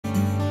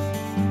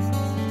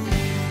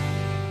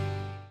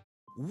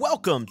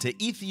Welcome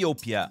to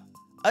Ethiopia,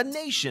 a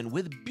nation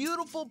with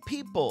beautiful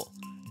people,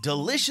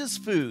 delicious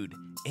food,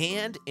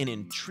 and an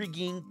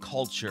intriguing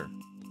culture.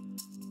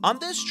 On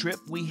this trip,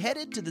 we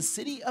headed to the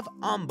city of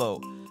Ambo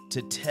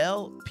to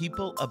tell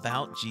people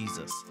about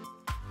Jesus.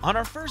 On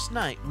our first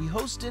night, we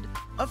hosted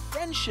a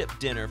friendship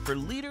dinner for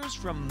leaders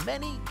from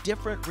many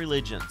different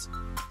religions.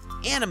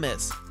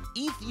 Animists,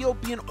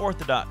 Ethiopian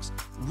Orthodox,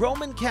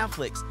 Roman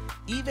Catholics,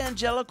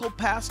 evangelical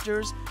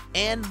pastors,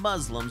 and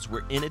Muslims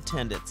were in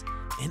attendance.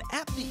 And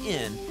at the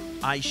end,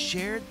 I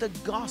shared the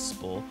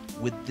gospel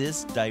with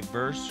this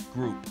diverse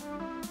group.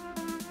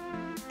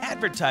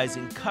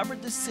 Advertising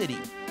covered the city,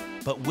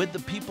 but would the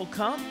people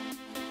come?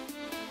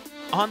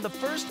 On the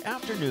first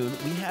afternoon,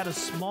 we had a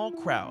small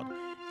crowd,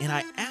 and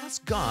I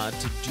asked God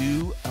to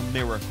do a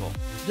miracle.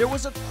 There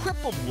was a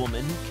crippled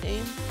woman who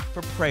came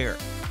for prayer.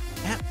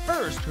 At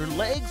first, her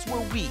legs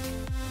were weak,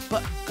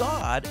 but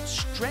God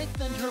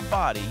strengthened her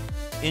body,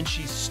 and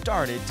she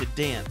started to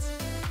dance.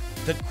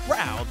 The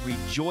crowd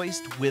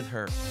rejoiced with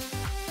her.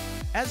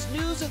 As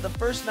news of the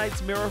first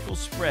night's miracle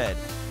spread,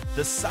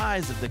 the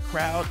size of the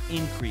crowd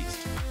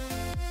increased.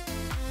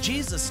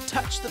 Jesus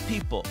touched the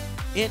people,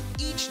 and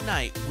each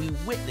night we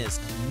witnessed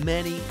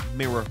many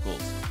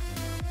miracles.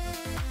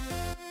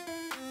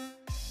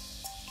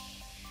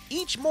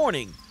 Each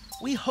morning,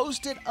 we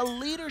hosted a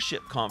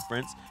leadership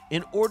conference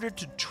in order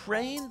to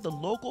train the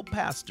local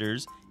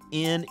pastors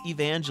in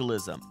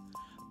evangelism.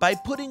 By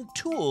putting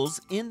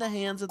tools in the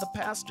hands of the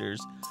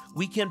pastors,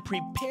 we can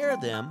prepare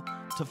them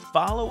to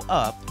follow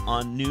up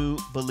on new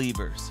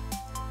believers.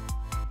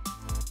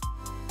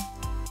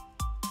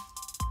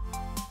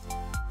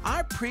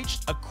 I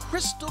preached a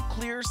crystal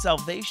clear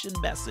salvation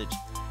message,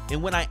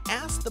 and when I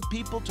asked the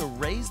people to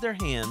raise their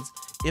hands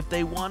if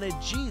they wanted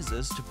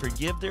Jesus to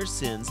forgive their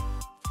sins,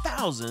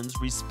 thousands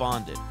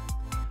responded.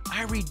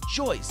 I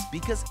rejoice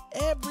because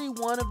every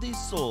one of these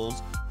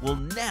souls will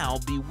now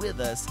be with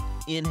us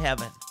in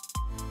heaven.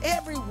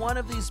 Every one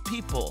of these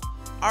people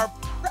are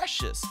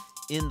precious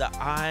in the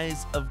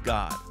eyes of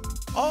God.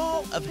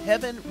 All of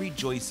heaven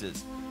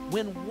rejoices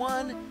when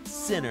one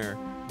sinner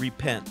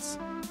repents.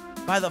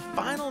 By the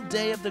final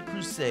day of the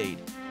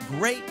crusade,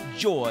 great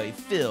joy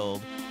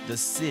filled the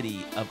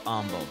city of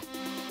Ambo.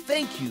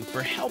 Thank you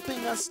for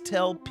helping us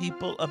tell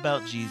people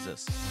about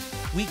Jesus.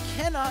 We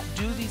cannot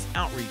do these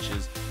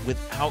outreaches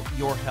without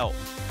your help.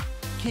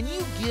 Can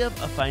you give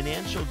a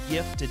financial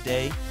gift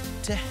today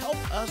to help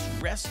us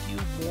rescue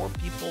more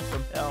people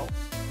from hell?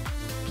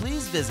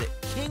 Please visit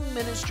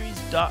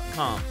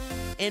kingministries.com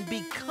and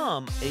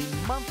become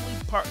a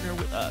monthly partner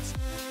with us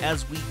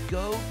as we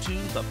go to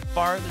the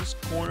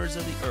farthest corners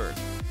of the earth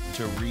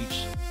to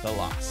reach the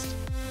lost.